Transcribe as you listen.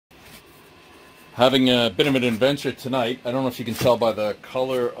Having a bit of an adventure tonight. I don't know if you can tell by the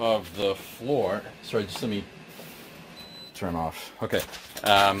color of the floor. Sorry, just let me turn off. Okay.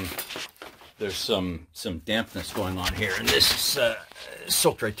 There's some dampness going on here, and this is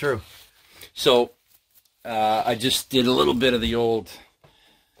soaked right through. So I just did a little bit of the old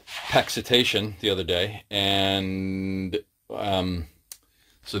Pexitation the other day, and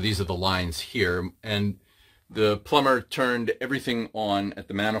so these are the lines here, and the plumber turned everything on at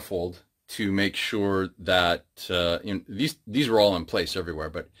the manifold to make sure that these were all in place everywhere,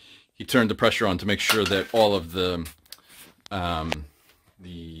 but he turned the pressure on to make sure that all of the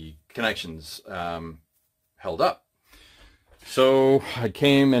connections held up. So I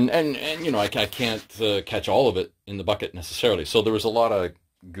came and you know, I can't catch all of it in the bucket necessarily. So there was a lot of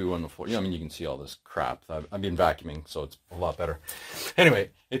goo on the floor. You know, I mean, you can see all this crap. I've been vacuuming, so it's a lot better. Anyway,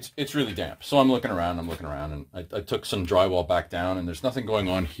 it's really damp. So I'm looking around, and I took some drywall back down, and there's nothing going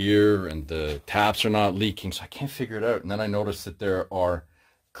on here, and the taps are not leaking, so I can't figure it out. And then I noticed that there are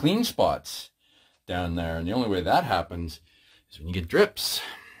clean spots down there, and the only way that happens is when you get drips.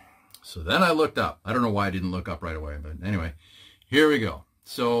 So then I looked up. I don't know why I didn't look up right away, but anyway, here we go.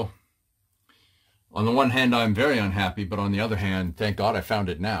 So on the one hand, I'm very unhappy, but on the other hand, thank God I found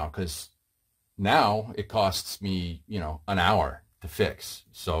it now, because now it costs me, you know, an hour to fix.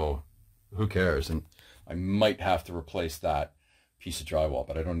 So who cares? And I might have to replace that piece of drywall,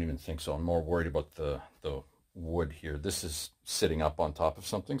 but I don't even think so. I'm more worried about the wood here. This is sitting up on top of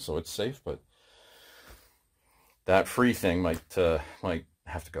something, so it's safe, but that free thing might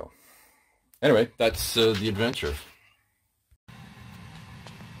have to go. Anyway, that's the adventure.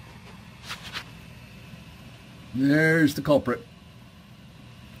 There's the culprit.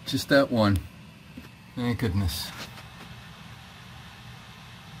 Just that one. Thank goodness.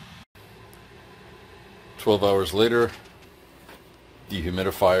 12 hours later,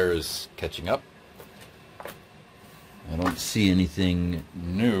 dehumidifier is catching up. I don't see anything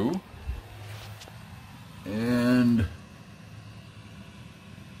new. And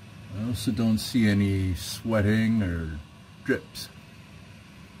I also don't see any sweating or drips.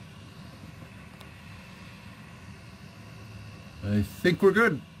 I think we're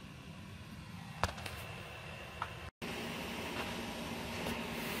good.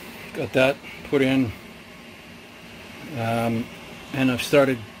 Got that put in, and I've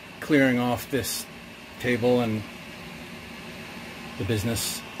started clearing off this table and the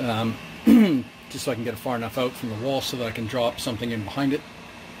business, just so I can get it far enough out from the wall so that I can drop something in behind it.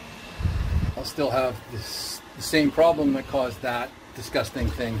 I'll still have the same problem that caused that disgusting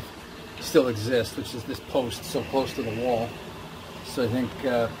thing still exists, which is this post so close to the wall. So I think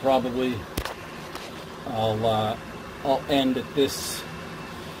probably I'll end at this,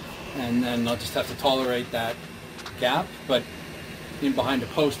 and then I'll just have to tolerate that gap. But in behind a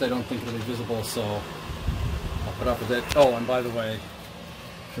post, I don't think it'll be visible, so I'll put up with it. Oh, and by the way,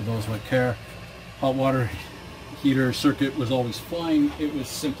 for those who care, hot water heater circuit was always fine. It was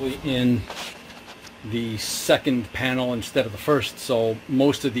simply in the second panel instead of the first, so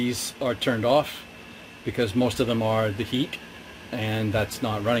most of these are turned off because most of them are the heat, and that's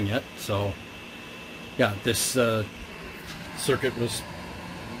not running yet. So yeah, this circuit was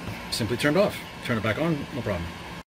simply turned off. Turn it back on, no problem.